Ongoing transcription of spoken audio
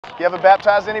You ever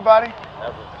baptized anybody?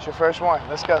 Never. It's your first one.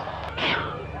 Let's go.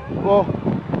 Well,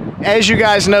 as you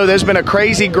guys know, there's been a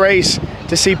crazy grace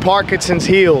to see Parkinson's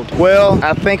healed. Well,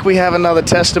 I think we have another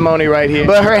testimony right here.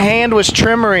 But her hand was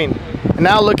tremoring. And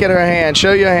now look at her hand.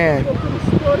 Show your hand.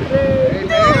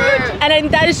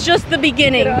 And that is just the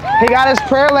beginning. He got his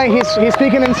prayer language. He's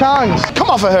speaking in tongues.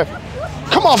 Come off of her.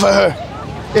 Come off of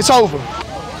her. It's over.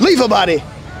 Leave her body.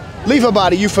 Leave her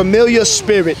body, you familiar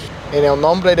spirit. En el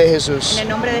nombre de Jesús. En el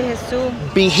nombre de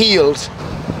Jesús. Be healed.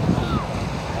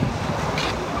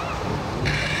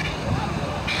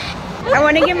 I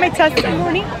want to give my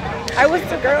testimony. I was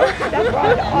the girl that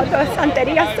brought all the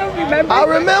santeria, so remember? I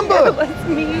remember. It was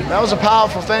me. That was a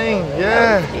powerful thing,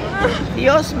 yeah.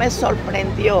 Dios me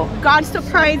sorprendió. God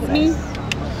surprised me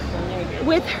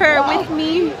with her, with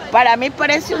me. Para mí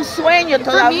parece un sueño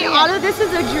todavía. For me, all of this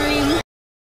is a dream.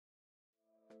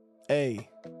 Hey,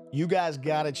 you guys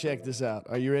gotta check this out.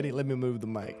 Are you ready? Let me move the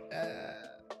mic.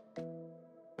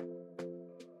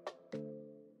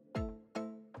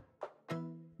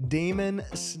 Demon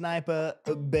Sniper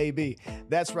Baby.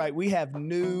 That's right, we have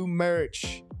new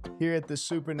merch here at the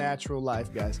Supernatural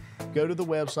Life, guys. Go to the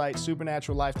website,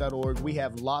 supernaturallife.org. We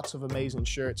have lots of amazing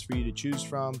shirts for you to choose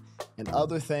from and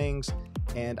other things.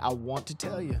 And I want to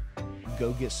tell you,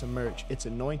 go get some merch. It's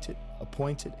anointed,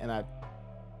 appointed, and I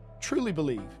truly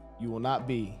believe you will not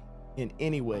be in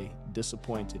any way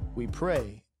disappointed. We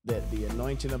pray that the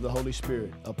anointing of the Holy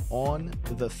Spirit upon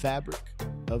the fabric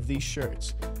of these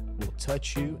shirts will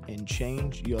touch you and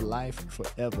change your life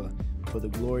forever for the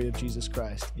glory of Jesus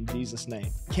Christ. In Jesus' name.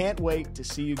 Can't wait to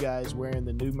see you guys wearing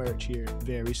the new merch here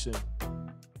very soon.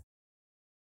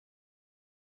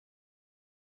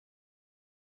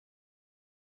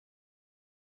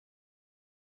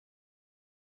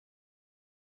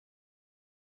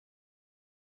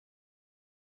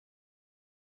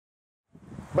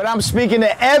 But I'm speaking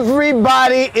to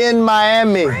everybody in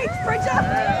Miami.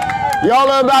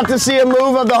 Y'all are about to see a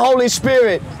move of the Holy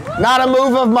Spirit. Not a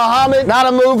move of Muhammad, not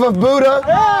a move of Buddha,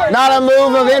 not a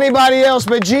move of anybody else,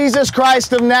 but Jesus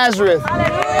Christ of Nazareth.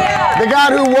 The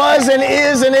God who was and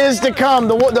is to come.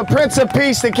 The Prince of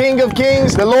Peace, the King of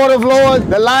Kings, the Lord of Lords,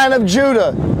 the Lion of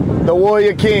Judah, the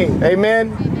Warrior King.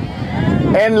 Amen.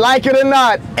 And like it or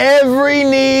not, every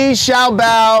knee shall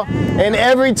bow and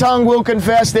every tongue will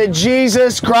confess that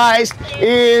Jesus Christ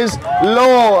is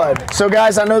Lord. So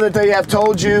guys, I know that they have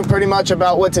told you pretty much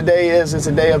about what today is. It's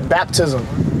a day of baptism.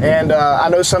 And I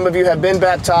know some of you have been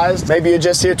baptized. Maybe you're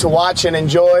just here to watch and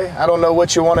enjoy. I don't know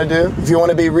what you want to do. If you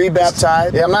want to be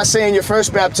rebaptized. Yeah, I'm not saying your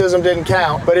first baptism didn't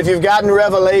count, but if you've gotten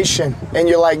revelation and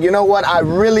you're like, you know what, I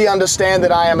really understand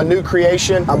that I am a new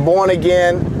creation. I'm born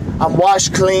again. I'm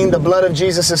washed clean. The blood of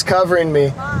Jesus is covering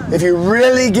me. If you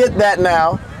really get that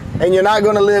now, and you're not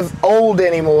going to live old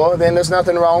anymore, then there's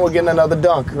nothing wrong with getting another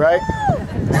dunk, right?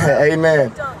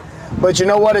 Amen. But you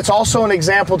know what? It's also an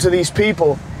example to these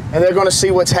people, and they're going to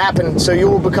see what's happened. So you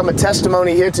will become a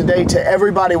testimony here today to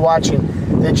everybody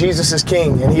watching that Jesus is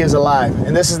King and He is alive.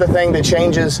 And this is the thing that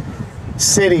changes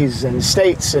cities and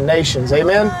states and nations.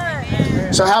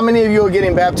 Amen? So how many of you are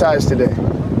getting baptized today?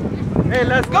 Hey,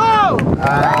 let's go!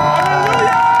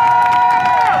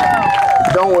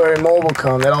 Don't worry, more will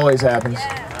come. That always happens.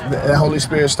 The Holy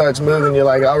Spirit starts moving. You're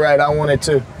like, all right, I want it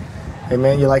too.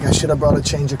 Amen. You're like, I should have brought a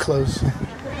change of clothes.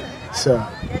 So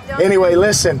anyway,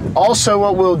 listen. Also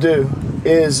what we'll do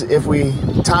is, if we,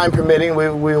 time permitting,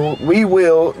 we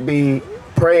will be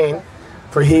praying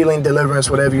for healing, deliverance,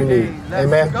 whatever you need.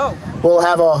 Amen. We'll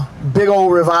have a big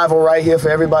old revival right here for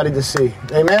everybody to see.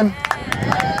 Amen.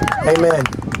 Amen.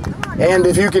 And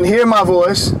if you can hear my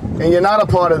voice and you're not a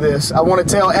part of this, I want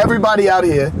to tell everybody out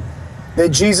here that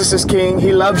Jesus is King.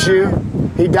 He loves you.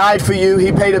 He died for you.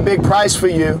 He paid a big price for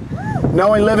you.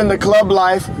 Knowing living the club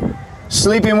life,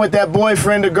 sleeping with that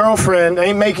boyfriend or girlfriend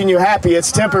ain't making you happy. It's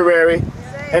temporary.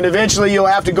 And eventually you'll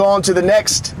have to go on to the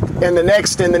next and the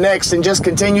next and the next and just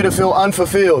continue to feel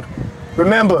unfulfilled.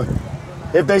 Remember,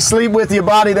 if they sleep with your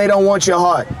body, they don't want your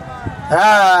heart.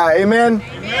 Amen?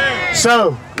 Amen.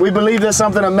 So, we believe that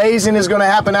something amazing is going to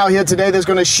happen out here today that's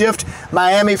going to shift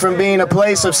Miami from being a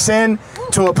place of sin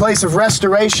to a place of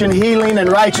restoration, healing, and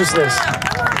righteousness.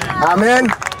 Amen?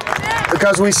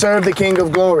 Because we serve the King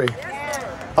of Glory.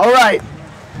 All right.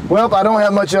 Well, I don't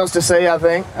have much else to say, I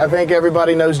think. I think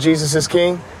everybody knows Jesus is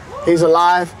King. He's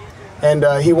alive, and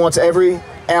He wants every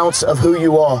ounce of who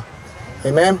you are.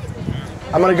 Amen?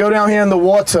 I'm going to go down here in the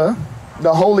water,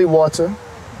 the holy water,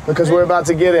 because we're about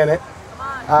to get in it.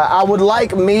 I would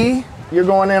like me, you're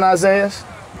going in, Isaiah?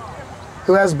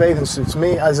 Who has bathing suits?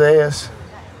 Me, Isaiah,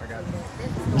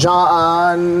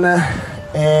 John,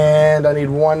 and I need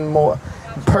one more.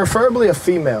 Preferably a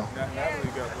female.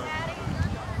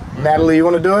 Natalie, you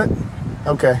want to do it?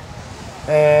 Okay.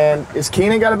 And is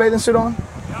Keenan got a bathing suit on?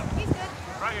 Yep. He's good.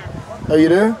 Right here. Oh, you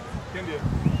do? Can do.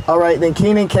 All right, then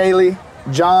Keenan, Kaylee,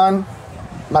 John,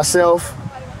 myself,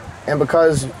 and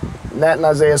because Nat and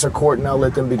Isaiah are courting, I'll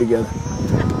let them be together.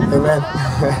 Amen.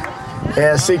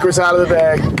 Yeah, secrets out of the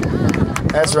bag.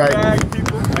 That's right.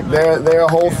 They're a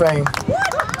whole thing.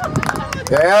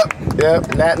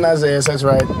 Yep. Nat and Isaiah, that's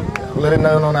right. Let it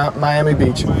known on Miami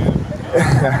Beach.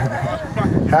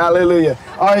 Hallelujah.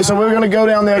 All right, so we're going to go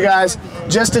down there, guys.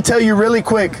 Just to tell you really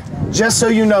quick, just so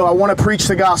you know, I want to preach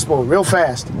the gospel real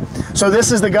fast. So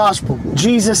this is the gospel.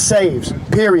 Jesus saves,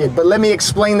 period. But let me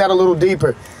explain that a little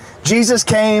deeper. Jesus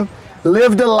came,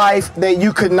 lived a life that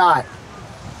you could not.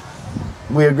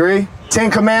 We agree? 10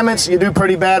 commandments, you do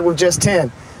pretty bad with just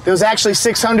 10. There was actually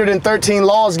 613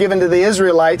 laws given to the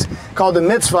Israelites called the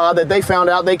mitzvah that they found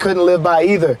out they couldn't live by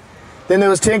either. Then there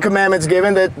was 10 commandments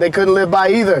given that they couldn't live by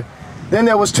either. Then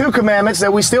there was 2 commandments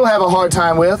that we still have a hard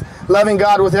time with, loving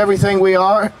God with everything we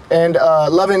are and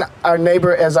loving our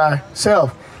neighbor as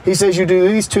ourselves. He says you do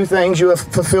these 2 things, you have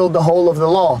fulfilled the whole of the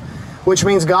law, which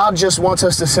means God just wants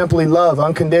us to simply love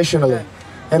unconditionally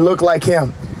and look like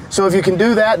him. So if you can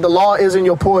do that, the law isn't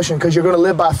your portion because you're going to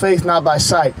live by faith, not by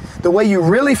sight. The way you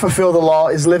really fulfill the law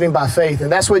is living by faith. And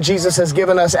that's what Jesus has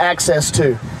given us access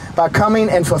to. By coming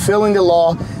and fulfilling the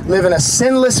law, living a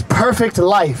sinless, perfect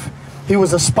life. He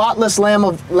was a spotless Lamb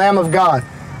of God.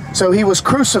 So he was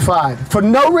crucified for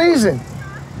no reason.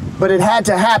 But it had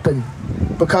to happen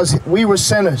because we were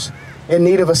sinners in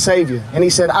need of a Savior. And he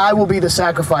said, I will be the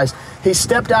sacrifice. He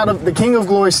stepped out of, the King of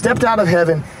Glory stepped out of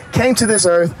heaven, came to this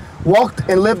earth, walked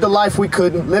and lived a life we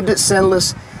couldn't, lived it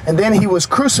sinless, and then he was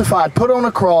crucified, put on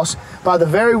a cross by the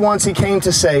very ones he came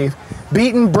to save,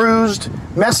 beaten, bruised,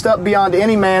 messed up beyond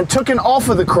any man, taken off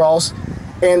of the cross,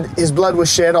 and his blood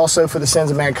was shed also for the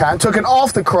sins of mankind. Taken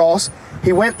off the cross,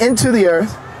 he went into the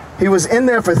earth, he was in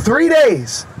there for 3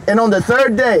 days, and on the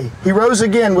 3rd day, he rose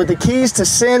again with the keys to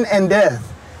sin and death.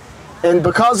 And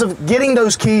because of getting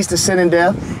those keys to sin and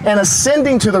death, and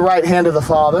ascending to the right hand of the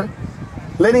Father,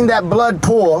 letting that blood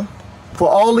pour for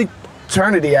all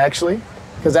eternity, actually,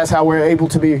 because that's how we're able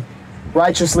to be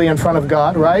righteously in front of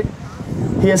God, right?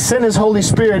 He has sent his Holy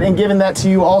Spirit and given that to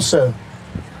you also.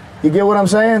 You get what I'm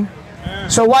saying?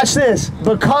 So watch this.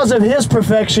 Because of his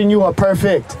perfection, you are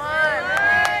perfect.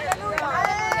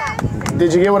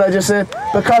 Did you get what I just said?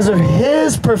 Because of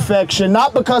his perfection,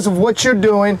 not because of what you're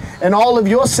doing and all of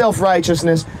your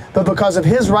self-righteousness, but because of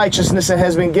his righteousness that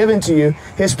has been given to you,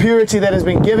 his purity that has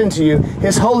been given to you,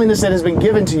 his holiness that has been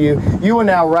given to you, you are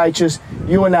now righteous,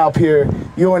 you are now pure,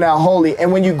 you are now holy.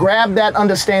 And when you grab that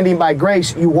understanding by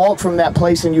grace, you walk from that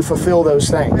place and you fulfill those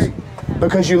things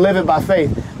because you live it by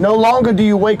faith. No longer do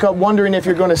you wake up wondering if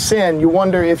you're going to sin. You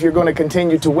wonder if you're going to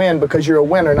continue to win because you're a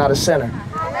winner, not a sinner.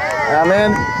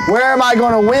 Amen. Where am I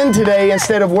going to win today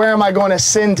instead of where am I going to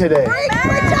sin today?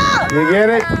 You get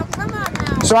it?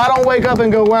 So I don't wake up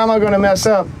and go, where am I going to mess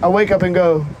up? I wake up and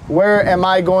go, where am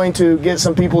I going to get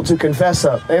some people to confess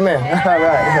up? Amen. All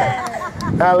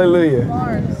right. Hallelujah.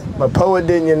 But poet,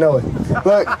 didn't you know it?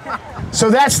 Look, so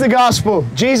that's the gospel.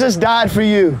 Jesus died for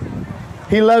you.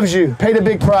 He loves you. Paid a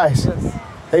big price.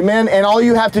 Amen. And all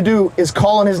you have to do is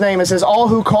call on his name. It says, all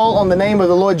who call on the name of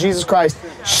the Lord Jesus Christ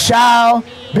shall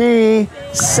be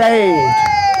saved.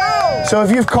 So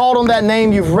if you've called on that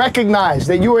name, you've recognized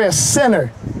that you are a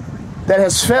sinner that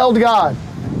has failed God,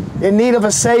 in need of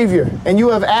a Savior, and you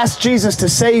have asked Jesus to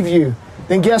save you,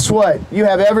 then guess what? You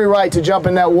have every right to jump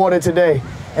in that water today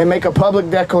and make a public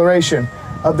declaration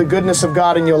of the goodness of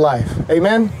God in your life.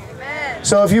 Amen? Amen.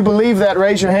 So if you believe that,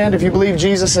 raise your hand. If you believe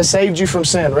Jesus has saved you from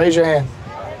sin, raise your hand.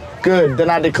 Good. Then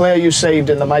I declare you saved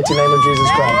in the mighty name of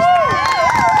Jesus Christ.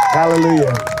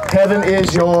 Hallelujah. Heaven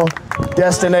is your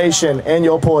destination and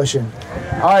your portion.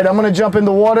 All right, I'm going to jump in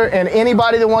the water, and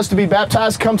anybody that wants to be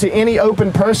baptized, come to any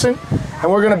open person,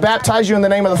 and we're going to baptize you in the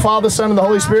name of the Father, Son, and the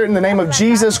Holy Spirit, in the name of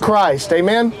Jesus Christ.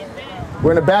 Amen?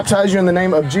 We're going to baptize you in the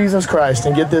name of Jesus Christ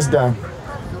and get this done.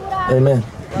 Amen.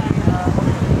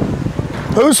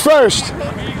 Who's first?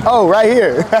 Oh, right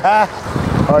here.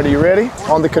 All right, are you ready?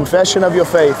 On the confession of your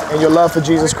faith and your love for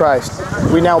Jesus Christ,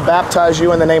 we now baptize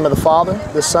you in the name of the Father,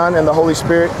 the Son, and the Holy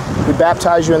Spirit. We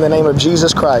baptize you in the name of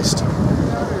Jesus Christ.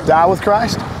 Die with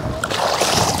Christ.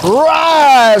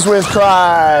 Rise with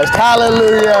Christ.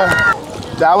 Hallelujah.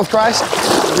 Die with Christ.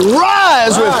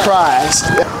 Rise with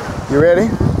Christ. You ready?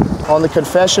 On the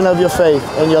confession of your faith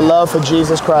and your love for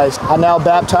Jesus Christ, I now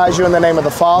baptize you in the name of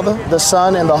the Father, the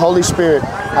Son, and the Holy Spirit.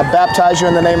 I baptize you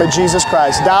in the name of Jesus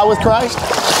Christ. Die with Christ.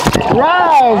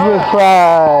 Rise with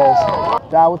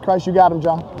Christ. Die with Christ. You got him,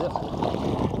 John.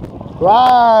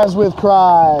 Rise with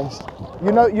Christ.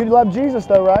 You know, you love Jesus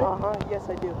though, right? Yes,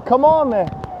 I do. Come on, man.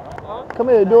 Come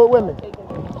here, do it with me.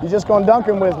 You're just gonna dunk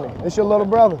him with me. It's your little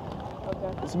brother.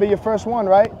 Okay. This will be your first one,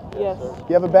 right? Yes.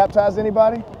 You ever baptized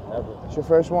anybody? Never. It's your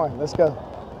first one. Let's go.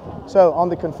 So, on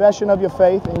the confession of your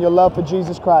faith and your love for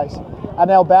Jesus Christ, I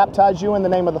now baptize you in the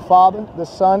name of the Father, the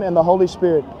Son, and the Holy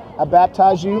Spirit. I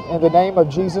baptize you in the name of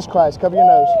Jesus Christ. Cover your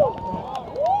nose.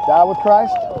 Die with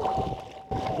Christ.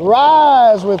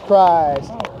 Rise with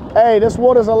Christ. Hey, this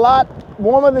water's a lot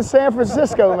warmer than San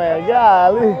Francisco, man.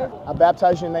 Golly. I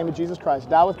baptize you in the name of Jesus Christ.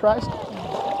 Die with Christ.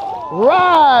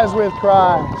 Rise with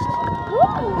Christ.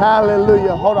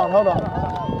 Hallelujah. Hold on, hold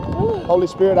on. Holy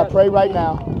Spirit, I pray right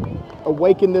now,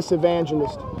 awaken this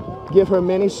evangelist. Give her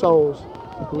many souls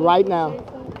right now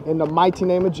in the mighty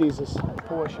name of Jesus.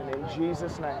 Portion in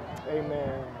Jesus' name.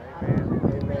 Amen.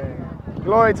 Amen. Amen.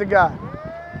 Glory to God.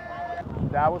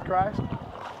 Die with Christ.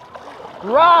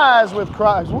 Rise with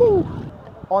Christ. Woo!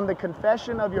 On the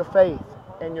confession of your faith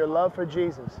and your love for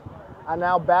Jesus, I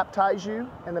now baptize you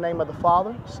in the name of the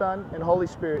Father, Son, and Holy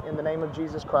Spirit in the name of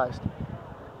Jesus Christ.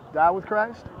 Die with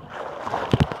Christ.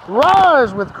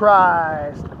 Rise with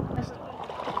Christ.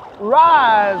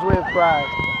 Rise with Christ.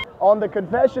 On the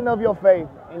confession of your faith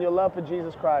and your love for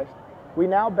Jesus Christ, we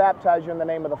now baptize you in the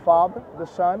name of the Father, the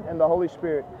Son, and the Holy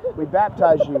Spirit. We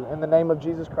baptize you in the name of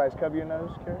Jesus Christ. Cover your nose,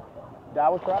 Carrie. Die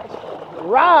with Christ.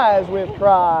 Rise with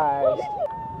Christ.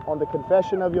 On the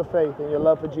confession of your faith and your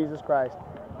love for Jesus Christ,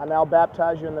 I now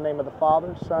baptize you in the name of the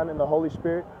Father, Son, and the Holy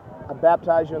Spirit. I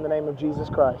baptize you in the name of Jesus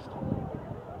Christ.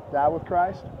 Die with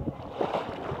Christ.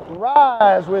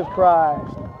 Rise with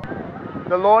Christ.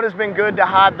 The Lord has been good to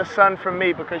hide the Son from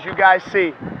me, because you guys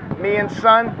see, me and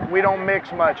Son, we don't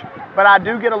mix much. But I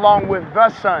do get along with the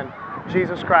Son,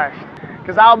 Jesus Christ.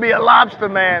 Because I'll be a lobster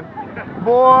man.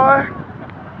 Boy,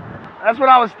 that's what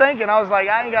I was thinking. I was like,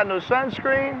 I ain't got no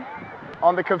sunscreen.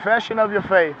 On the confession of your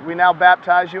faith, we now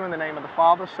baptize you in the name of the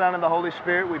Father, Son, and the Holy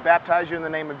Spirit. We baptize you in the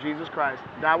name of Jesus Christ.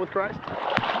 Die with Christ.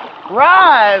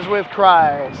 Rise with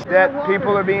Christ. That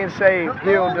people are being saved,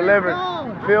 healed, delivered,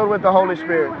 filled with the Holy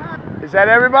Spirit. Is that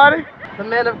everybody? The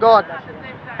man of God.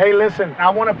 Hey, listen,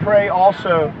 I want to pray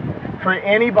also for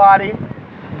anybody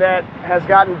that has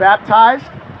gotten baptized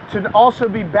to also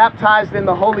be baptized in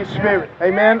the Holy Spirit.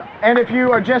 Amen. And if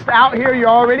you are just out here, you're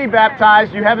already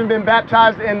baptized, you haven't been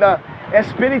baptized in the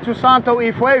Espíritu Santo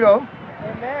y Fuego,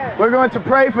 amen, we're going to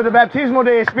pray for the baptismo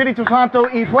de Espíritu Santo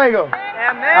y Fuego.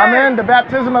 Amen. Amen. The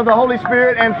baptism of the Holy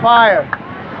Spirit and fire.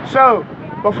 So,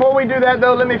 before we do that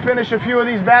though, let me finish a few of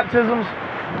these baptisms,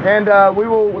 and we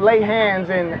will lay hands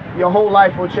and your whole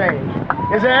life will change.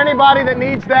 Is there anybody that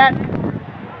needs that?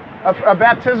 A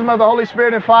baptism of the Holy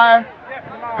Spirit and fire?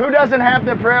 Who doesn't have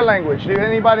their prayer language? Do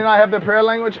anybody not have their prayer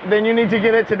language? Then you need to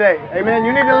get it today. Amen.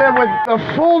 You need to live with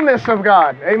the fullness of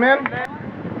God. Amen.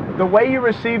 The way you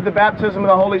receive the baptism of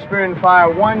the Holy Spirit and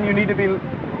fire, one, you need to be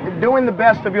doing the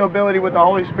best of your ability with the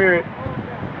Holy Spirit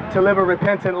to live a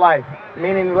repentant life,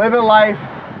 meaning live a life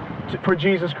for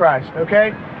Jesus Christ,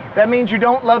 okay? That means you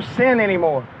don't love sin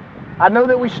anymore. I know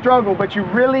that we struggle, but you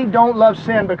really don't love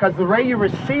sin, because the way you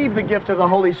receive the gift of the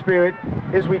Holy Spirit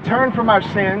is we turn from our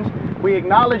sins, we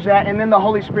acknowledge that, and then the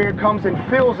Holy Spirit comes and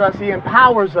fills us. He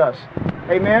empowers us.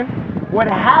 Amen? What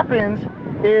happens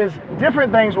is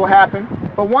different things will happen,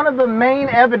 but one of the main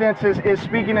evidences is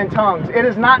speaking in tongues. It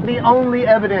is not the only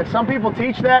evidence. Some people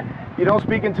teach that you don't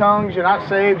speak in tongues, you're not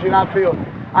saved, you're not filled.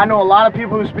 I know a lot of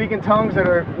people who speak in tongues that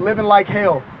are living like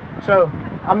hell. So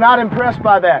I'm not impressed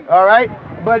by that, all right?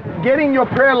 But getting your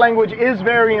prayer language is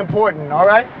very important, all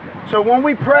right? So when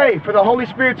we pray for the Holy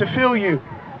Spirit to fill you,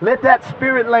 let that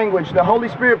spirit language, the Holy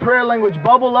Spirit prayer language,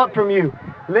 bubble up from you.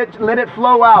 Let it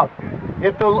flow out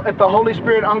if the Holy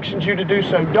Spirit unctions you to do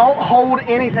so. Don't hold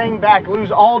anything back.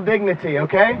 Lose all dignity,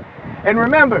 okay? And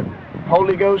remember,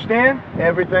 Holy Ghost in,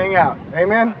 everything out.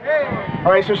 Amen?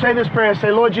 All right, so say this prayer.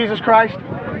 Say, Lord Jesus Christ,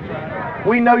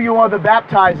 we know you are the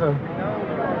baptizer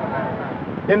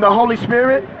in the Holy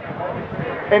Spirit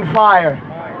and fire.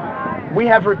 We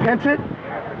have repented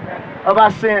of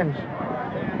our sins,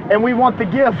 and we want the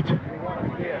gift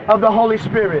of the Holy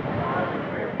Spirit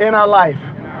in our life.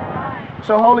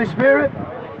 So Holy Spirit,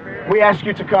 we ask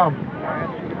you to come.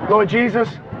 Lord Jesus,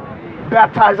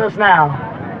 baptize us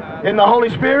now in the Holy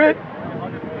Spirit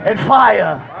and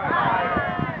fire.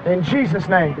 In Jesus'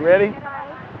 name. Ready?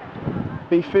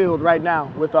 Be filled right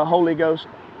now with the Holy Ghost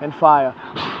and fire.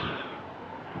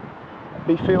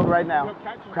 Be filled right now.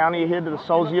 Crown of your head to the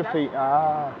soles of your feet.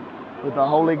 With the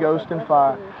Holy Ghost and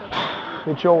fire.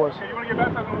 It's yours.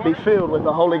 Be filled with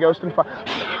the Holy Ghost and fire.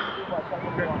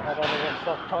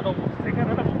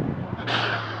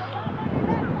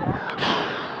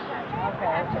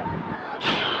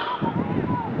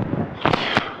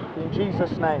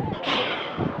 Jesus' name.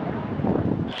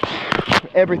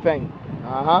 Everything.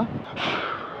 Uh-huh.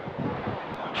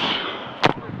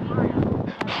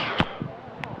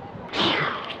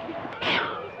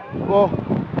 Whoa.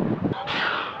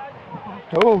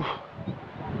 Oh.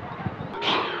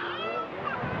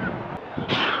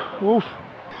 Oof.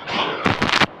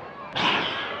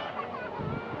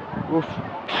 Oof.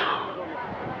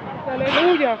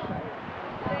 Hallelujah.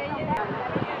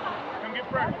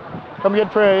 Come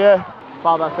get prayer, yeah.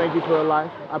 Father, I thank you for her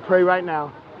life. I pray right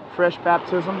now, fresh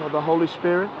baptism of the Holy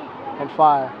Spirit and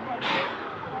fire.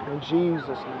 In Jesus'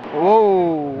 name.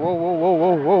 Whoa, whoa, whoa,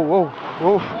 whoa, whoa, whoa,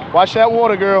 whoa. Watch that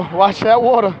water, girl. Watch that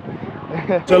water.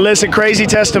 So listen, crazy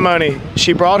testimony.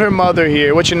 She brought her mother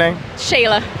here. What's your name?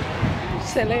 Shayla.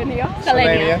 Selenia.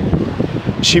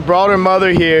 She brought her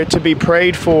mother here to be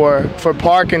prayed for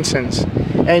Parkinson's.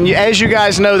 And as you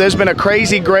guys know, there's been a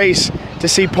crazy grace to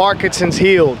see Parkinson's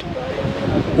healed.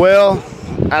 Well,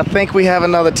 I think we have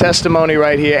another testimony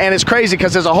right here. And it's crazy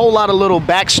because there's a whole lot of little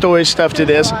backstory stuff to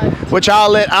this, which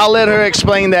I'll let her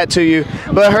explain that to you.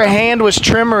 But her hand was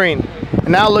tremoring. And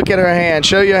now look at her hand.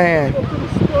 Show your hand.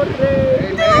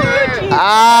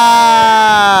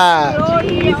 Ah!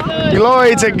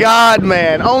 Glory to God,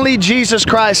 man. Only Jesus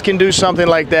Christ can do something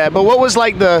like that. But what was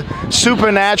like the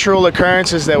supernatural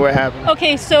occurrences that were happening?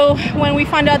 Okay, so when we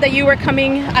found out that you were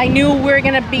coming, I knew we were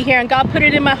going to be here, and God put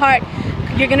it in my heart.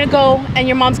 You're going to go and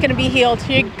your mom's going to be healed.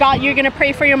 You're going to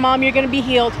pray for your mom. You're going to be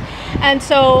healed. And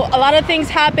so a lot of things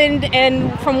happened,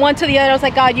 and from one to the other, I was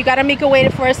like, God, you got to make a way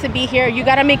for us to be here. You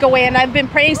got to make a way. And I've been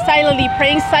praying silently.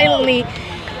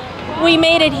 We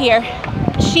made it here.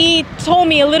 She told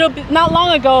me a little bit, not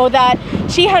long ago, that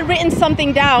she had written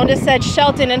something down that said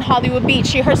Shelton in Hollywood Beach.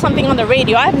 She heard something on the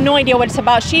radio. I have no idea what it's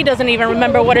about. She doesn't even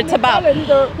remember what it's about.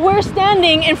 We're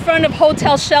standing in front of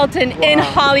Hotel Shelton in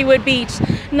Hollywood Beach.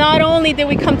 Not only did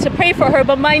we come to pray for her,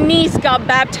 but my niece got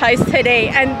baptized today,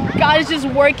 and God is just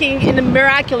working in the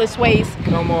miraculous ways.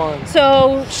 Come on.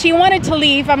 So she wanted to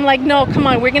leave. I'm like, no, come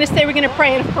on, we're gonna stay, we're gonna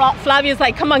pray. And Flavia's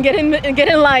like, come on, get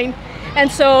in line. And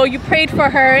so you prayed for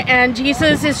her, and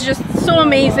Jesus is just so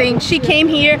amazing. She came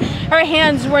here, her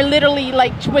hands were literally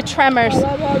like with tremors.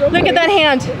 Look at that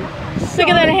hand. Look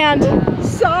at that hand.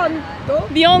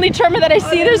 The only tremor that I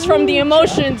see is from the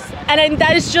emotions, and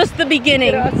that is just the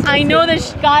beginning. I know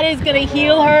that God is going to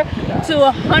heal her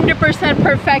to 100%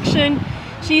 perfection.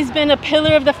 She's been a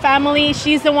pillar of the family.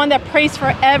 She's the one that prays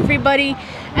for everybody,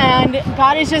 and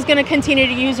God is just going to continue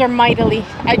to use her mightily.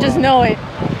 I just know it.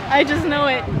 I just know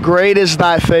it. Great is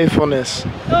thy faithfulness.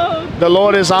 The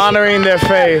Lord is honoring their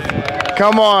faith.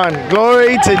 Come on.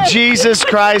 Glory to Jesus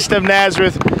Christ of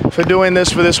Nazareth for doing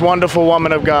this for this wonderful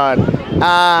woman of God.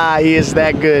 Ah, he is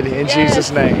that good in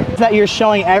Jesus' name. That you're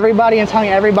showing everybody and telling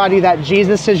everybody that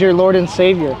Jesus is your Lord and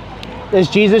Savior. Is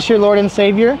Jesus your Lord and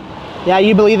Savior? Yeah,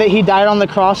 you believe that he died on the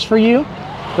cross for you,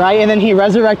 right? And then he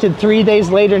resurrected 3 days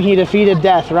later and he defeated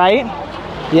death, right?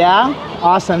 Yeah?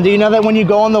 Awesome. Do you know that when you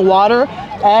go in the water,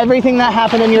 everything that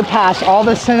happened in your past, all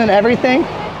the sin and everything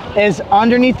is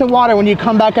underneath the water. When you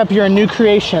come back up, you're a new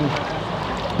creation.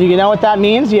 Do you know what that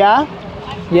means? Yeah?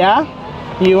 Yeah?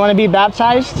 You want to be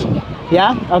baptized?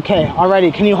 Yeah? Okay.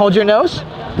 Alrighty. Can you hold your nose?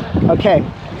 Okay.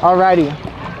 Alrighty.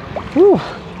 Whew.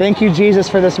 Thank you, Jesus,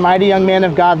 for this mighty young man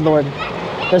of God, Lord.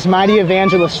 This mighty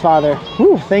evangelist, Father.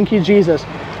 Whew. Thank you, Jesus.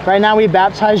 Right now we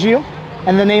baptize you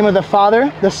in the name of the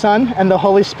Father, the Son, and the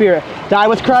Holy Spirit. Die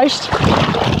with Christ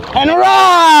and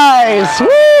rise!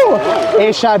 Woo!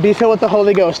 Esha, be filled with the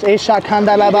Holy Ghost. Esha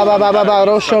kanda la ba ba ba ba ba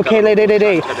rosho kele de de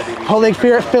de. Holy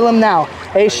Spirit, fill him now.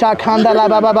 Esha kanda la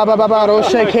ba ba ba ba ba ba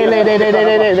rosho kele de de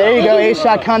de de. There you go.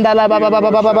 Esha kanda la ba ba ba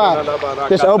ba ba ba ba.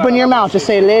 Just open your mouth. Just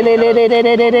say le le le le le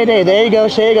le le le. There you go.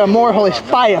 There you go. More Holy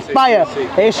fire, fire.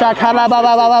 Esha kanda ba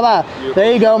ba ba ba ba.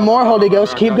 There you go. More Holy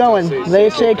Ghost. Keep going. Le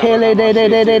she kele de de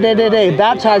de de de de de.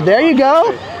 Baptize. There you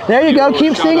go. There you go.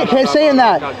 Keep singing. Keep saying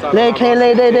that. Le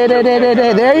kele de de de de de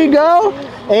de. There you go.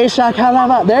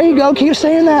 There you go. Keep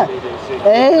saying that.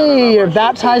 Hey, you're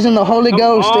baptized in the Holy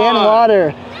Ghost and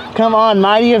water. Come on,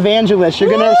 mighty evangelist. You're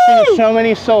going to receive so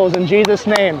many souls in Jesus'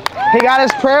 name. He got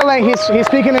his prayer link. He's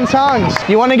speaking in tongues.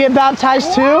 You want to get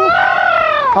baptized too?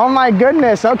 Oh my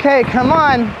goodness. Okay, come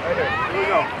on.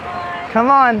 Come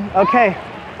on. Okay.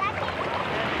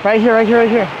 Right here, right here, right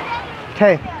here.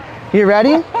 Okay. You ready?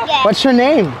 Yes. What's your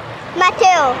name?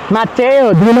 Mateo.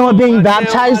 Mateo. Do you know what being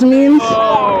baptized means?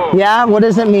 Yeah? What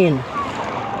does it mean?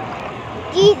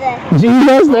 Jesus.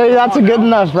 Jesus? That's a good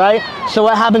enough, right? So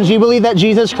what happens? You believe that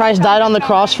Jesus Christ died on the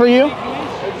cross for you?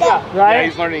 Right? Yeah,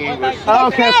 he's learning English. Oh,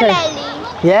 okay, okay.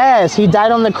 Yes, he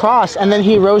died on the cross and then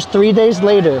he rose 3 days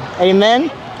later. Amen?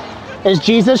 Is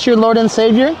Jesus your Lord and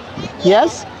Savior?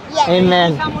 Yes? Yes.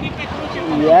 Amen.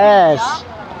 Yes.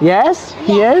 Yes,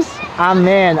 he is?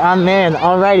 Amen, amen.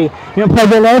 Alrighty. You want to play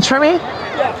the notes for me?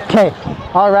 Okay.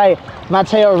 All right.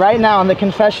 Mateo, right now, on the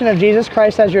confession of Jesus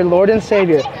Christ as your Lord and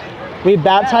Savior, we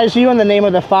baptize you in the name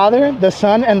of the Father, the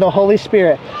Son, and the Holy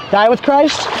Spirit. Die with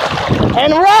Christ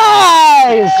and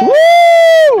rise!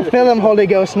 Woo! Fill him, Holy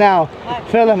Ghost, now.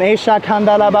 Fill him. Fill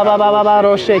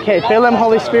him,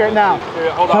 Holy Spirit, now.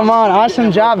 Come on.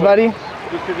 Awesome job, buddy.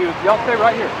 Y'all stay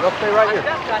right here. Y'all stay right here.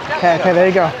 Okay, there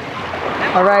you go.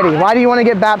 Alrighty. Why do you want to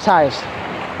get baptized?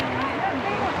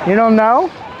 You don't know?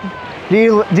 Do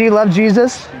you love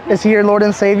Jesus? Is he your Lord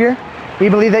and Savior? Do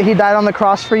you believe that he died on the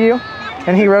cross for you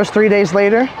and he rose 3 days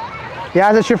later? Yeah,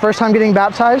 is this your first time getting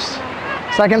baptized?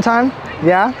 Second time?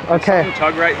 Yeah? Okay. Something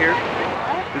tug right here.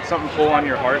 Did something pull on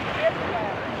your heart?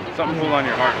 Something pull on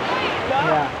your heart.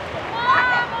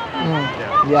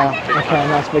 Yeah, okay,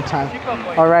 that's big time.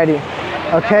 Alrighty.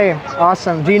 Okay,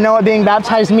 awesome. Do you know what being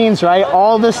baptized means, right?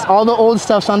 All the old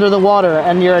stuff's under the water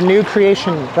and you're a new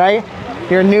creation, right?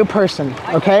 You're a new person,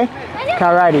 okay?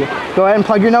 Alrighty. Go ahead and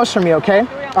plug your nose for me, okay?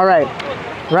 Alright.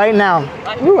 Right now,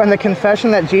 in the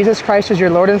confession that Jesus Christ is your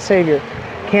Lord and Savior,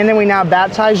 Camden, we now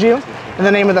baptize you in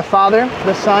the name of the Father,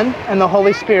 the Son, and the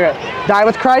Holy Spirit. Die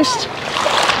with Christ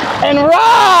and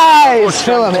rise!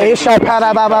 Fill him. Thank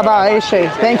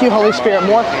you, Holy Spirit.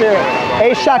 More Spirit.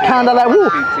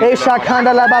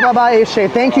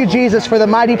 Thank you, Jesus, for the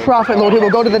mighty prophet, Lord, who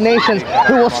will go to the nations,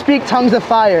 who will speak tongues of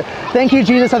fire. Thank you,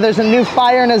 Jesus, that there's a new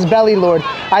fire in his belly, Lord.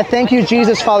 I thank you,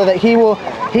 Jesus, Father, that he will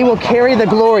carry the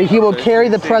glory. He will carry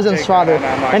the presence, Father,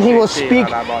 and he will speak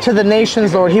to the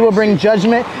nations, Lord. He will bring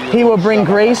judgment. He will bring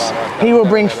grace. He will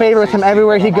bring favor with him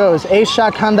everywhere he goes. Fill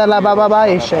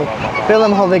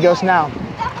him, Holy Ghost, now.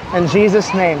 In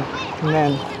Jesus' name,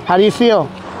 amen. How do you feel?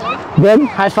 Good?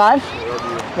 High five?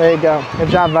 There you go. Good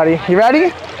job, buddy. You ready?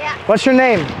 Yeah. What's your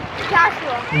name?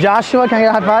 Joshua. Joshua, can I get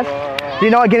a high five? Do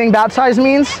you know what getting baptized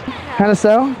means? Kind of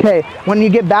so? Okay. When you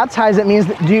get baptized, it means,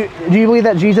 do you believe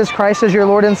that Jesus Christ is your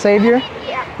Lord and Savior?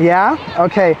 Yeah. Yeah?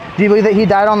 Okay. Do you believe that he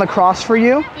died on the cross for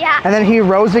you? Yeah. And then he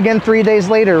rose again 3 days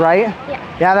later, right? Yeah.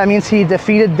 Yeah, that means he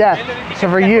defeated death. So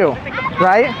for you,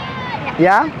 right?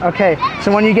 Yeah? Okay.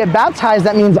 So when you get baptized,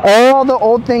 that means all the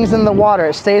old things in the water,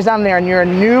 it stays down there and you're a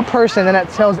new person and it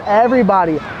tells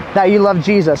everybody that you love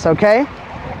Jesus, okay?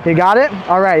 You got it?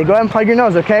 All right. Go ahead and plug your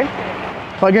nose, okay?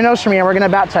 Plug your nose for me and we're going to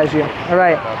baptize you. All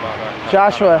right.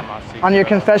 Joshua, on your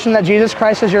confession that Jesus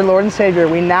Christ is your Lord and Savior,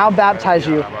 we now baptize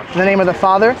you in the name of the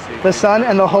Father, the Son,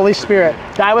 and the Holy Spirit.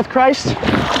 Die with Christ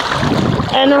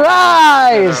and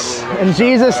rise! In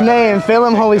Jesus' name, fill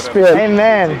him, Holy Spirit.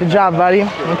 Amen. Good job, buddy.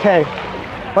 Okay.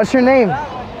 What's your name?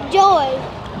 Joy.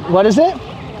 What is it?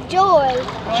 Joy.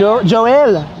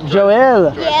 Joel.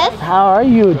 Joel. Yes. How are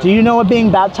you? Do you know what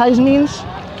being baptized means?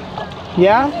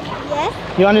 Yeah?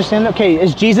 Yes. You understand? Okay.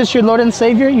 Is Jesus your Lord and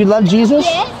Savior? You love Jesus?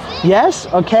 Yes. Yes?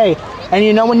 Okay. And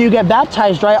you know when you get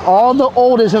baptized, right? All the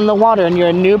old is in the water and you're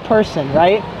a new person,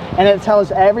 right? And it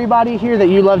tells everybody here that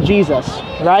you love Jesus,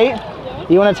 right?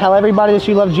 You want to tell everybody that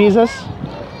you love Jesus?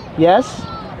 Yes?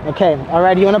 Okay. All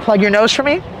right. You want to plug your nose for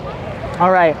me?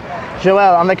 All right.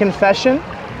 Joel, on the confession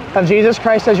of Jesus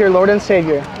Christ as your Lord and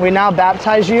Savior, we now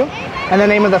baptize you in the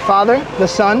name of the Father, the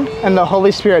Son, and the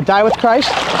Holy Spirit. Die with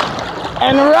Christ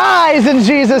and rise in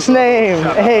Jesus' name.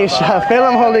 Hey, fill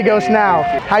him, Holy Ghost, now.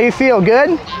 How you feel?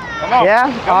 Good? Yeah?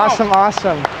 Awesome,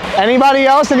 awesome. Anybody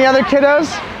else? Any other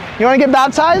kiddos? You want to get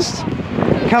baptized?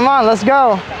 Come on, let's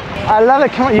go. I love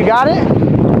it. Come on, you got it?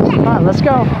 Come on, let's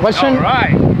go. What's your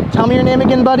name? Tell me your name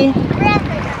again, buddy.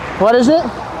 Bradley. What is it?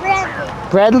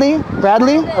 Bradley.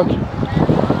 Bradley? Okay.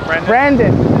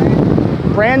 Brandon.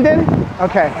 Brandon?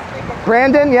 Okay.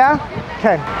 Brandon, yeah?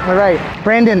 Okay, all right.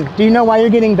 Brandon, do you know why you're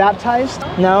getting baptized?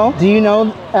 No? Do you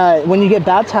know when you get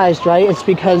baptized, right, it's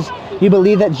because you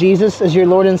believe that Jesus is your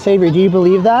Lord and Savior. Do you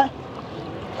believe that?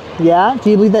 Yeah? Do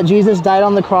you believe that Jesus died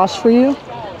on the cross for you?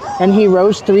 And he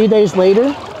rose 3 days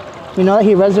later? You know that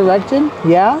he resurrected?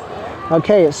 Yeah?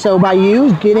 Okay, so by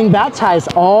you getting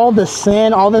baptized, all the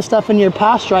sin, all the stuff in your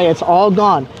past, right, it's all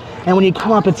gone. And when you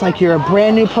come up, it's like you're a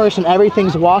brand new person.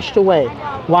 Everything's washed away.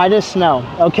 White as snow,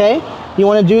 okay? You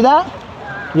want to do that?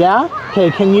 Yeah?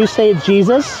 Okay, can you say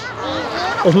Jesus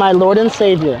is my Lord and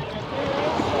Savior?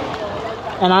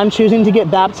 And I'm choosing to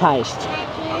get baptized.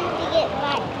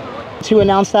 To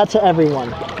announce that to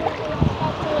everyone.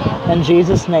 In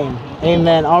Jesus' name,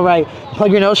 amen. All right,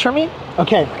 plug your nose for me.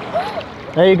 Okay,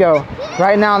 there you go.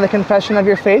 Right now in the confession of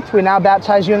your faith, we now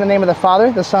baptize you in the name of the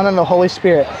Father, the Son, and the Holy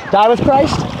Spirit. Die with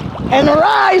Christ and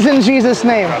rise in Jesus'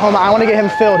 name. Hold on, I want to get him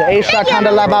filled. There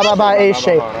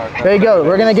you go.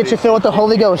 We're going to get you filled with the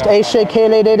Holy Ghost.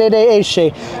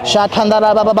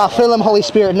 Fill him, Holy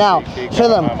Spirit, now.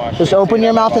 Fill him. Just open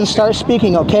your mouth and start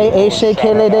speaking, okay? There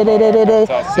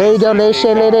you go.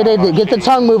 Get the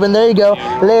tongue moving. There you go.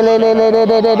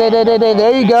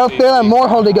 There you go. Fill him. More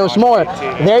Holy Ghost. More.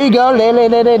 There you go.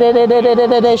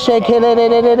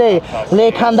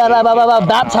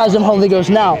 Baptize him, Holy Ghost,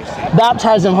 now.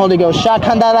 Baptize him, Holy Ghost.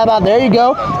 There you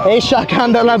go.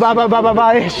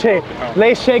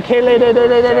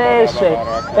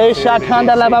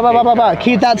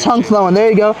 Keep that tongue flowing. There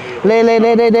you go. There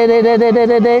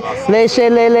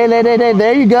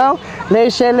you go.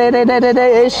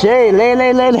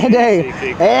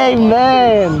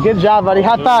 Amen. Good job, buddy.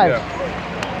 High five.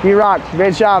 You rocked.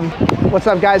 Great job. What's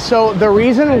up, guys? So the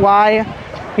reason why,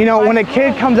 you know, when a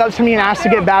kid comes up to me and asks to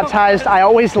get baptized, I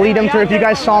always lead them through. If you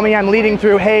guys saw me, I'm leading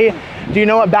through, hey, do you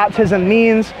know what baptism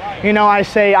means? You know, I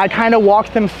kind of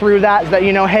walk them through that,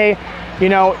 you know, hey, you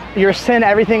know, your sin,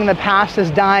 everything in the past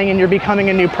is dying and you're becoming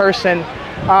a new person.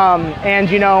 And,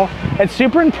 you know, it's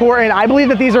super important. I believe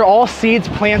that these are all seeds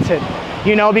planted,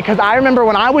 you know, because I remember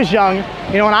when I was young,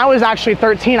 you know, when I was actually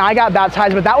 13, I got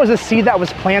baptized, but that was a seed that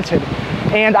was planted.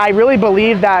 And I really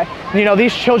believe that, you know,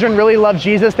 these children really love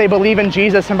Jesus. They believe in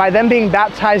Jesus. And by them being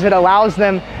baptized, it allows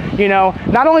them, you know,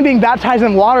 not only being baptized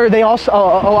in water, they also,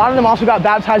 a lot of them also got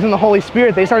baptized in the Holy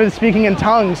Spirit. They started speaking in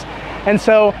tongues. And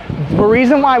so the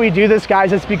reason why we do this,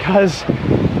 guys, is because,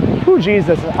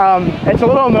 Jesus, it's a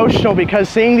little emotional because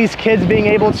seeing these kids being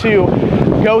able to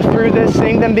go through this,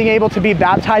 seeing them being able to be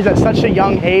baptized at such a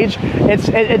young age,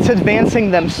 it's advancing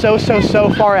them so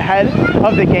far ahead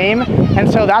of the game.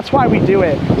 And so that's why we do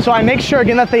it. So I make sure,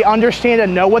 again, that they understand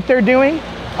and know what they're doing.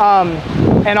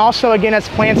 And also, again, it's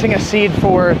planting a seed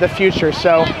for the future.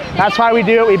 So that's why we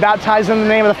do it. We baptize them in the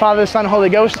name of the Father, the Son, Holy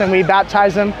Ghost, and we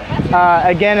baptize them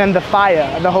again in the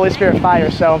fire, the Holy Spirit fire.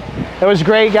 So it was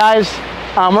great, guys.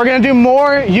 We're going to do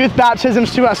more youth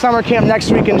baptisms too at summer camp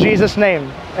next week in Jesus'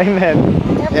 name. Amen.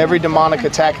 Every demonic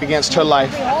attack against her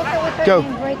life. Go.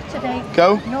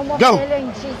 Go. Go.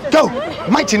 Go.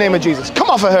 Mighty name of Jesus. Come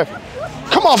off of her.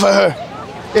 Come off of her.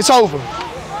 It's over.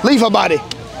 Leave her body.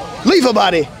 Leave her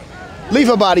body. Leave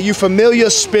her body. You familiar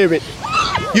spirit.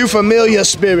 You familiar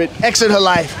spirit. Exit her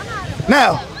life.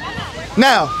 Now.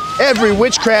 Now. Every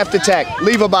witchcraft attack.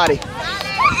 Leave her body.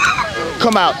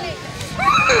 Come out.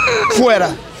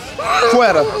 Fuera.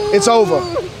 Fuera. It's over.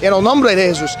 En el nombre de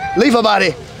Jesus. Leave her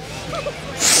body.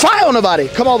 Fire on her body.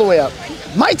 Come all the way up.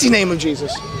 Mighty name of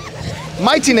Jesus.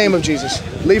 Mighty name of Jesus.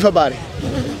 Leave her body.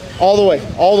 All the way.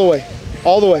 All the way.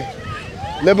 All the way.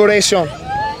 Liberation.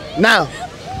 Now.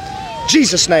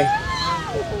 Jesus' name.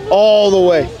 All the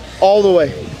way. All the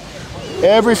way.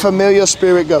 Every familiar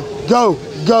spirit go. Go.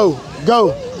 Go.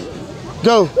 Go.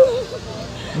 Go.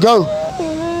 Go.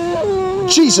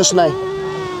 Jesus' name.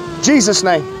 Jesus'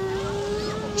 name.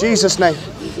 Jesus' name.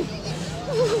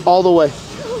 All the way.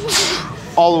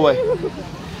 All the way.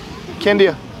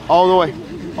 Kendia, all the way.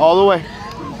 All the way.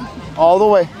 All the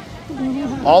way.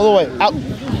 All the way. Out.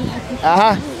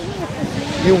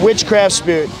 You witchcraft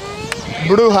spirit.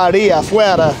 Brujeria.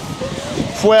 Fuera.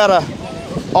 Fuera.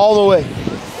 All the way.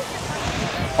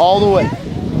 All the way.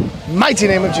 Mighty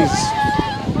name of Jesus.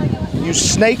 You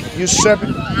snake, you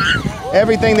serpent.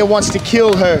 Everything that wants to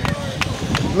kill her.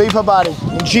 Leave her body.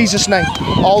 In Jesus' name.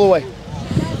 All the way.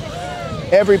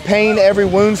 Every pain, every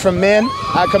wound from men,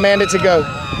 I command it to go.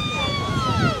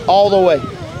 All the way.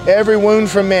 Every wound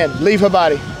from men, leave her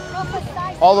body.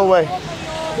 All the way.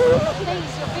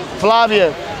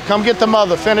 Flavia, come get the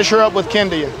mother. Finish her up with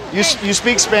Kendia. You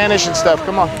speak Spanish and stuff.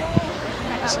 Come on.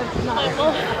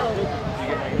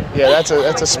 Yeah, that's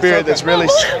a spirit that's really...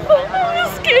 I'm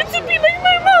scared to be like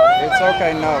my mom. It's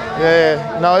okay, no.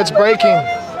 Yeah, no, it's breaking.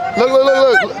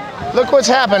 Look. Look what's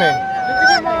happening.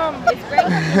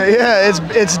 Yeah,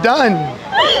 it's done.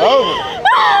 Over.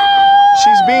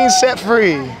 She's being set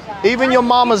free. Even your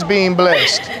mama's being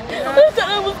blessed. I thought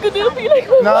I was gonna be like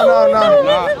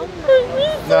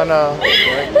No.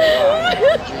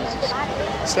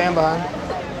 Stand behind.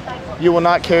 You will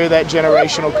not carry that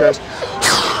generational curse.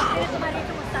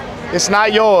 It's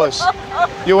not yours.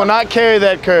 You will not carry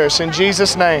that curse in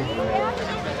Jesus' name.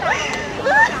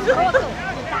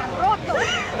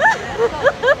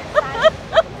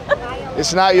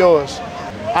 It's not yours.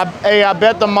 I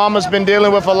bet the mama's been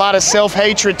dealing with a lot of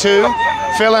self-hatred too,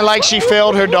 feeling like she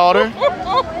failed her daughter. So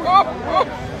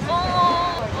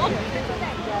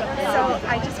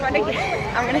I just want to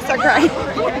I'm going to start crying.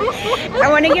 I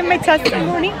want to give my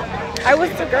testimony. I was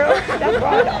the girl that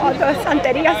brought all the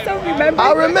santeria, so remember?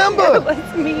 I remember. That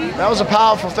was me. That was a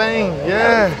powerful thing.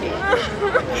 Yeah.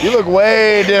 You look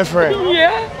way different.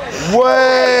 Yeah.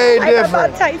 Way I got different.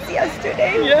 baptized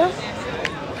yesterday. Yeah.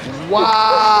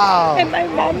 Wow. And my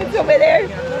mom is over there.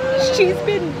 She's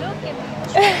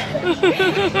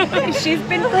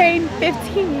been praying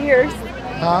 15 years.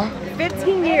 Huh?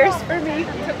 15 years for me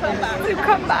to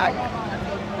come back.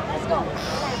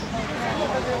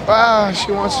 Wow,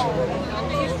 she wants.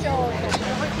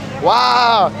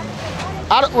 Wow.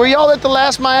 Were y'all at the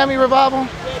last Miami revival?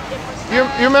 You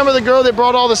remember the girl that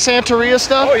brought all the Santeria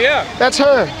stuff? Oh yeah. That's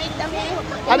her.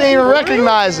 I didn't even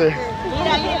recognize her.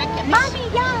 Mami,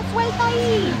 ya, suelta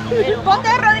ahí. Ponte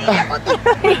de rodillas, ponte de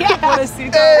rodillas.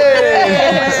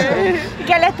 Hey.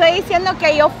 Que le estoy diciendo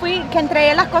que yo fui, que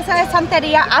entregué las cosas de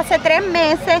santería hace 3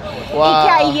 meses Wow. y que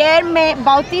ayer me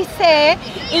bauticé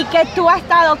y que tú has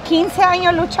estado 15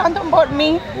 años luchando por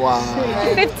mí. Wow.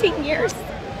 15 years.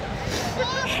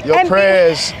 Your And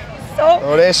prayers. So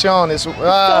Oración is. so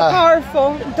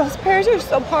powerful. Those prayers are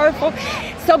so powerful.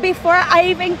 So before I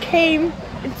even came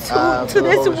to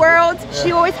this world,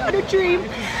 she always had a dream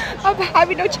of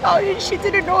having a child, and she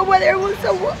didn't know whether it was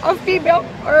a female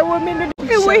or a woman. And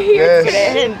we're here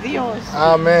today.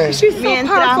 Amen. She's so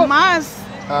powerful. Más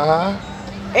Uh-huh.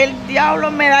 el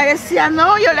diablo me decía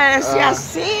no, yo le decía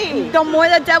sí. The more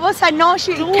the devil said no,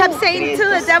 she kept saying to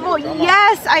the devil,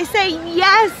 yes. I say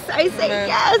yes. I say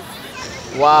yes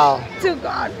Wow. to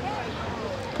God.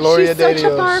 Gloria She's de such a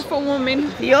Dios. powerful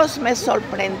woman. Dios me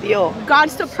sorprendió. God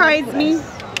surprised me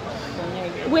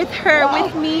with her,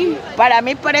 with me. Para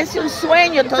mí parece un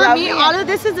sueño For me, all todavía. of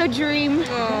this is a dream.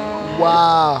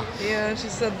 Wow. Yeah, she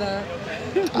said that.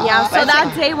 Yeah, so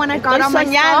that day when I got Estoy on my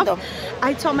soñando. stuff,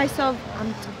 I told myself,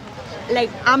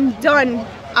 I'm done.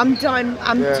 I'm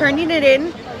Yeah. turning it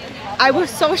in. I was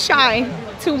so shy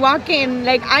to walk in.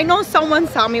 Like, I know someone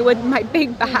saw me with my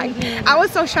big bag. I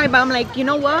was so shy, but I'm like, you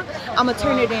know what? I'm gonna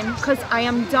turn it in because I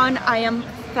am done. I am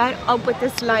fed up with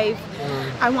this life.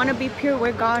 I want to be pure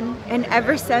with God. And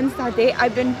ever since that day,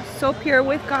 I've been so pure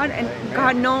with God, and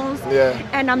God knows. Yeah.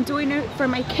 And I'm doing it for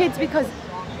my kids because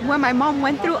what my mom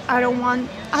went through, I don't want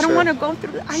to go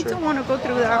through. I don't want to go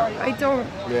through that. I don't.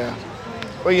 Yeah.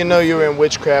 Well, you know you were in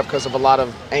witchcraft because of a lot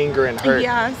of anger and hurt.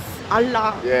 Yes, a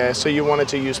lot. Yeah, so you wanted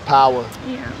to use power.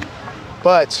 Yeah.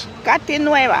 But, Katy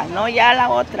nueva, no, ya la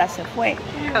otra se fue.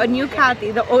 A new Kathy,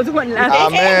 the old one left.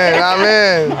 amen,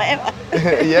 amen. Nueva.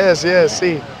 Yes,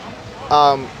 see.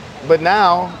 But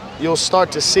now you'll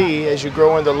start to see as you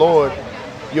grow in the Lord,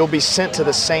 you'll be sent to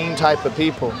the same type of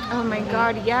people. Oh my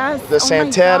God, yes. The Oh my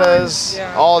Santetas,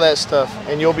 Yeah. all that stuff,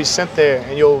 and you'll be sent there,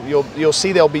 and you'll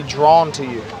see they'll be drawn to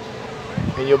you,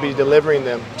 and you'll be delivering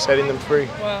them, setting them free.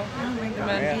 Wow. God.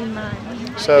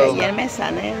 Amen. So, Ayer me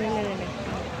sané.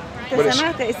 What is-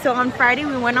 So on Friday,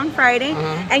 we went on Friday,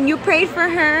 and you prayed for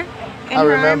her in I her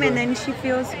remember. arm, and then she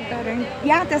feels better.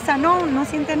 Ya, te sanó, no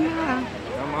sientes nada.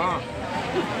 Come on.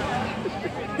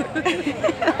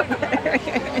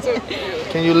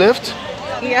 can you lift?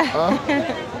 Yeah.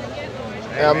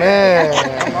 Amen.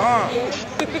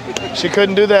 She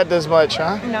couldn't do that as much,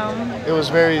 huh? No. It was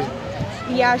very.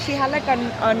 Yeah, she had like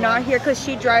a knot here because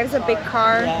she drives a big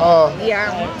car. Oh,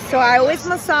 Yeah. So I always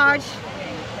massage,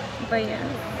 but yeah.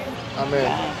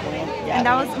 amen. And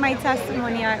that was my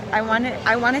testimony. I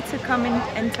wanted to come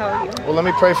and tell you. Well, let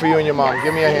me pray for you and your mom.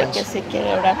 Give me your Que hands. se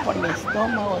quiere orar por mi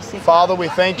estómago. Sí. Father, we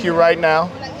thank you right now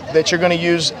that you're going to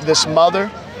use this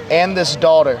mother and this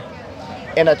daughter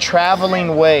in a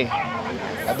traveling way.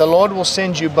 The Lord will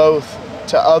send you both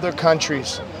to other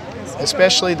countries,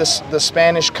 especially the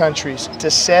Spanish countries,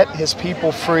 to set his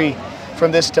people free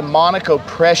from this demonic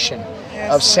oppression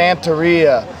of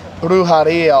Santeria,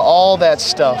 brujeria, all that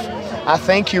stuff. I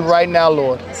thank you right now,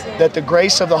 Lord, that the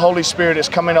grace of the Holy Spirit is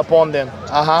coming upon them.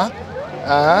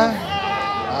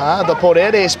 The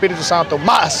poder de Espíritu Santo.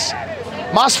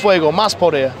 Más fuego, más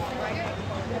poder.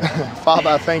 Father,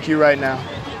 I thank you right now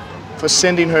for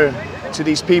sending her to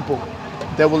these people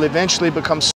that will eventually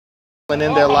become in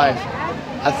their life.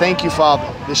 I thank you, Father,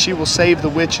 that she will save the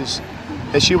witches,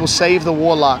 that she will save the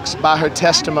warlocks by her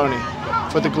testimony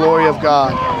for the glory of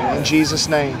God, in Jesus'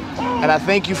 name. And I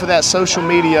thank you for that social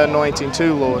media anointing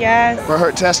too, Lord. Yes. Where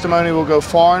her testimony will go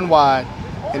far and wide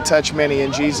and touch many,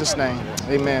 in Jesus' name.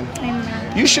 Amen.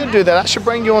 Amen. You should do that. I should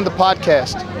bring you on the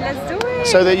podcast Let's do it.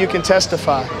 so that you can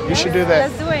testify. You should do that.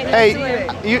 Let's do it. Hey,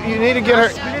 Let's do you need to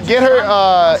get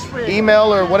her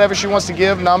email or whatever she wants to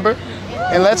give, number,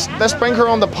 and let's bring her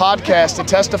on the podcast to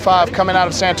testify of coming out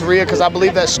of Santeria, because I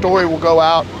believe that story will go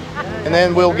out And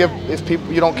then we'll give, if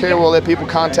people you don't care, we'll let people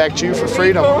contact you for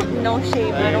freedom. No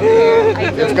shame, I don't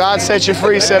care. If God set you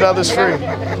free, set others free.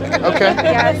 Okay.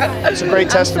 Yes. It's a great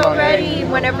testimony. I'm so ready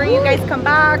whenever you guys come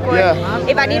back, or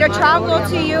if I need to travel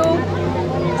to you,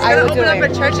 I will do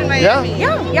it. church in Yeah.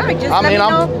 Yeah, just I let me mean,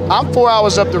 know. I'm 4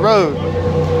 hours up the road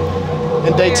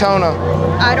in Daytona.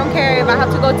 I don't care if I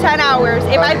have to go 10 hours.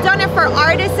 If I've done it for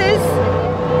artists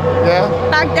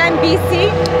back then, BC,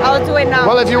 I'll do it now.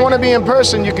 Well, if you want to be in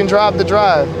person, you can drive the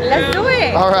drive. Let's do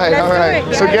it. All right, Let's all do right.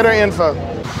 it, So guys. get her info.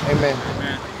 Amen.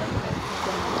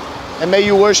 And may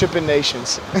you worship in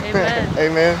nations. Amen.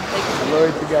 Amen.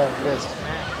 Glory to God. Yes.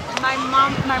 My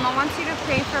mom wants you to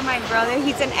pray for my brother.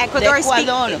 He's in Ecuador,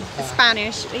 Ecuador. speaks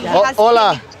Spanish. He Oh, has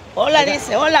hola. Hola,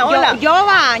 dice. Hola, hola.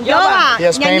 Jovan,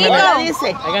 Yes, payment. Hola, ñañito. dice.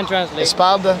 I can translate.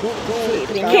 Espalda.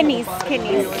 Kidneys.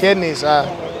 Kidneys.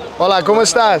 Hola, ¿cómo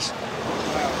estás?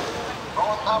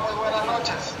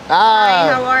 Hi,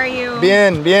 how are you?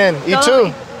 Bien, bien. ¿Y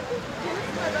tú?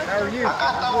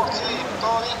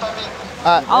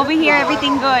 Over here,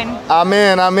 everything good.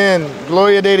 Amén, amén.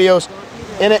 Gloria de Dios.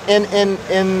 En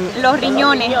Los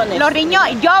riñones.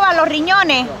 Jovan, los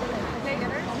riñones.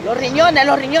 Los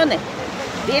riñones.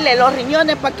 Dile, los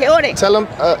riñones para que ore. tell them,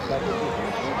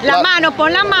 La mano,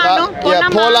 pon la mano, pon yeah,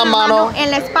 pon la la mano.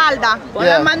 en la espalda. Pon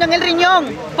la mano en el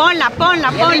riñón. Ponla.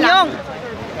 El riñón.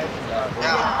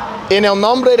 en el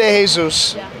nombre de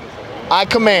Jesús, I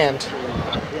command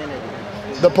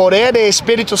the poder de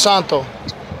Espíritu Santo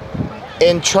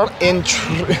entrar,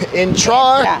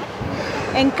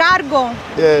 Encargo.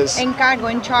 yes, Encargo,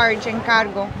 in charge,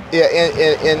 encargo. yeah,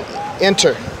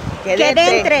 enter Que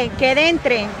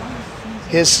entre.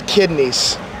 his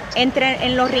kidneys. Entre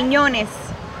en los riñones.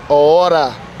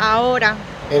 Ahora, Ahora,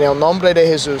 en el nombre de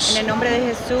Jesús, en el nombre de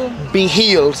Jesús, be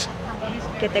healed,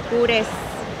 que te cures.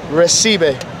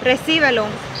 recibe, Recíbelo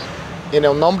en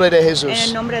el nombre de en el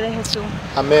Jesús. nombre de Jesús.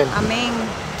 Amén, Amén.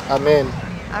 amén.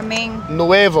 Amén.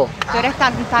 Nuevo. Tú eres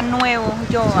tan nuevo,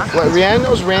 Joa. What,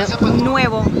 riñones,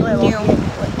 Nuevo.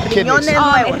 kidneys.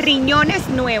 Riñones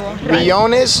nuevos.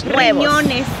 Riñones, Riñones.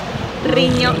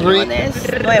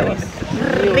 Nuevos.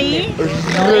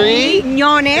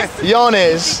 Riñones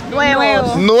riñones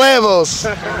nuevos. nuevos.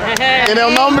 En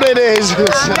el nombre de Jesús.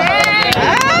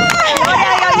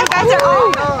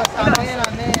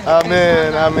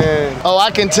 Amen, amen. Oh,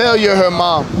 I can tell you're her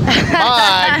mom.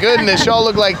 My goodness, y'all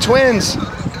look like twins.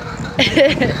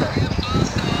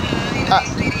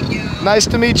 Nice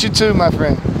to meet you too, my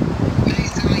friend.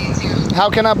 How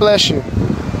can I bless you?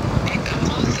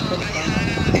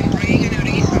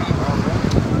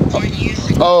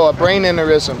 Oh, a brain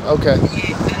aneurysm. Okay.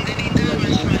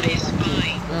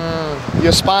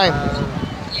 Your spine.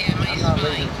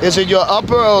 Is it your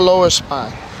upper or lower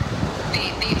spine?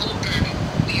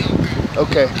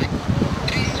 Okay.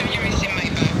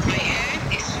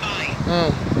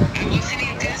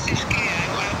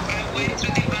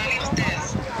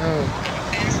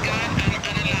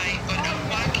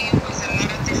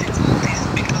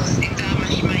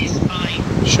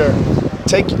 Sure.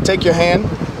 Take your hand,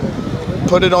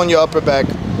 put it on your upper back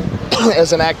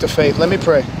as an act of faith. Let me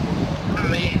pray.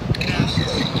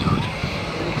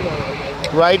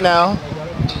 Right now,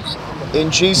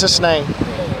 in Jesus' name,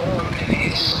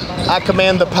 I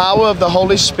command the power of the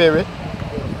Holy Spirit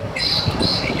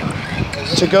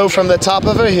to go from the top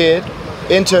of her head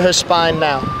into her spine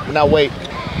now. Now wait.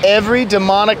 Every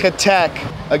demonic attack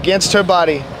against her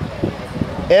body,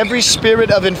 every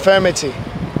spirit of infirmity,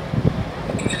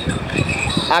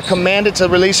 I command it to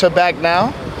release her back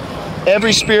now.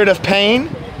 Every spirit of pain,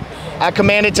 I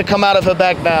command it to come out of her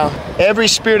back now. Every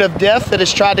spirit of death that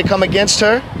has tried to come against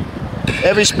her,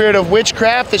 every spirit of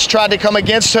witchcraft that's tried to come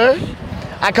against her,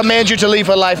 I command you to leave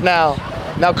her life now.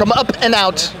 Now come up and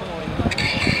out.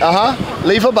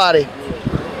 Leave her body.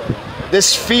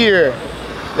 This fear,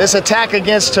 this attack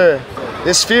against her,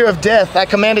 this fear of death, I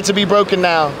command it to be broken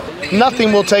now.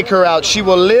 Nothing will take her out. She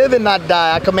will live and not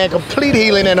die. I command complete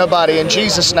healing in her body in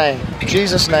Jesus' name.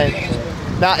 Jesus' name.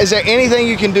 Now, is there anything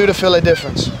you can do to feel a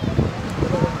difference?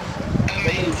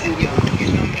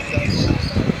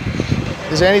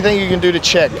 Is there anything you can do to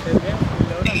check?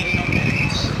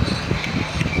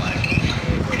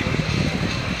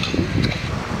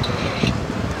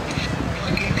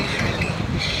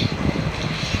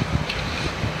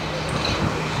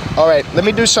 All right, let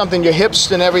me do something. Your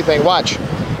hips and everything. Watch.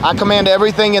 I command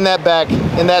everything in that back,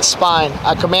 in that spine.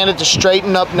 I command it to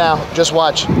straighten up now. Just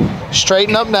watch.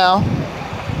 Straighten up now.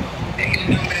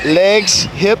 Legs,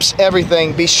 hips,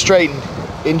 everything be straightened.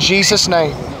 In Jesus'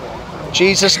 name.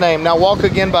 Jesus' name. Now walk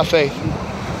again by faith.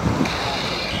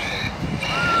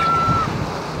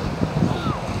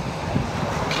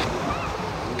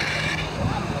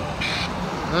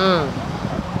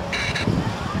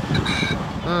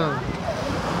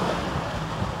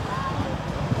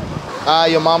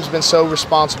 Your mom's been so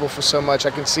responsible for so much.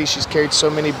 I can see she's carried so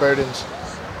many burdens.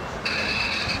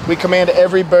 We command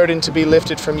every burden to be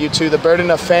lifted from you too. The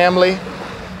burden of family,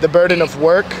 the burden of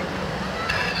work,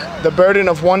 the burden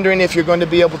of wondering if you're going to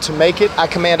be able to make it. I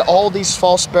command all these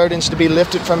false burdens to be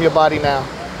lifted from your body now.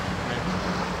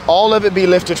 All of it be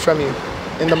lifted from you.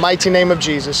 In the mighty name of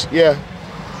Jesus. Yeah.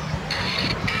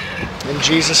 In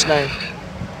Jesus' name.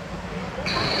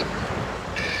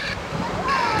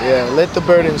 Yeah, let the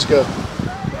burdens go.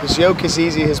 His yoke is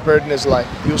easy, his burden is light.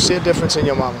 You'll see a difference in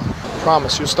your mama.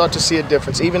 Promise, you'll start to see a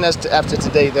difference. Even after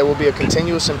today, there will be a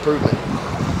continuous improvement.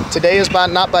 Today is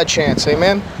not by chance,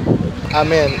 amen?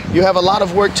 Amen. You have a lot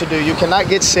of work to do. You cannot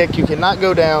get sick, you cannot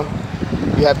go down.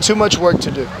 You have too much work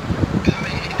to do.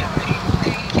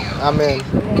 Amen.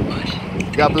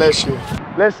 God bless you.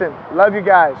 Listen, love you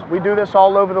guys. We do this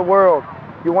all over the world.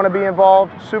 You want to be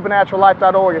involved?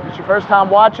 supernaturallife.org. If it's your first time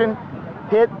watching,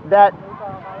 hit that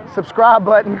subscribe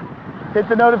button. Hit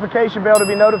the notification bell to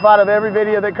be notified of every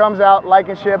video that comes out. Like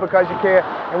and share because you care.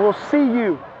 And we'll see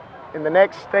you in the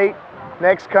next state,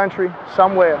 next country,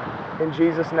 somewhere. In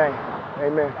Jesus' name,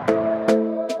 amen.